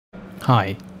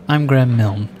Hi, I'm Graham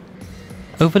Milne.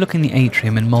 Overlooking the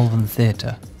atrium in Malvern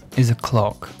Theatre is a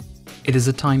clock. It is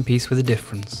a timepiece with a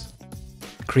difference.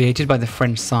 Created by the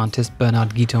French scientist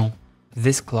Bernard Guiton,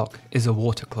 this clock is a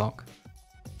water clock.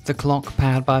 The clock,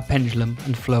 powered by a pendulum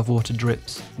and flow of water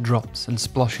drips, drops and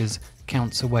splashes,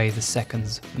 counts away the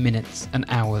seconds, minutes and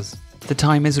hours. The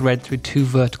time is read through two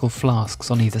vertical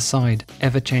flasks on either side.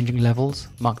 Ever-changing levels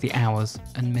mark the hours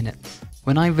and minutes.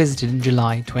 When I visited in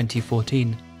July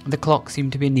 2014, the clock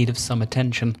seemed to be in need of some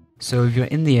attention, so if you're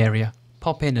in the area,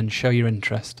 pop in and show your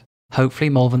interest. Hopefully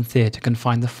Malvern Theatre can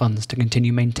find the funds to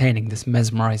continue maintaining this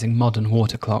mesmerising modern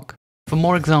water clock. For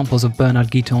more examples of Bernard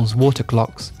Guiton's water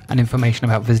clocks and information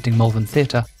about visiting Malvern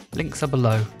Theatre, links are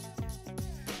below.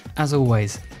 As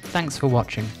always, thanks for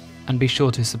watching and be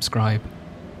sure to subscribe.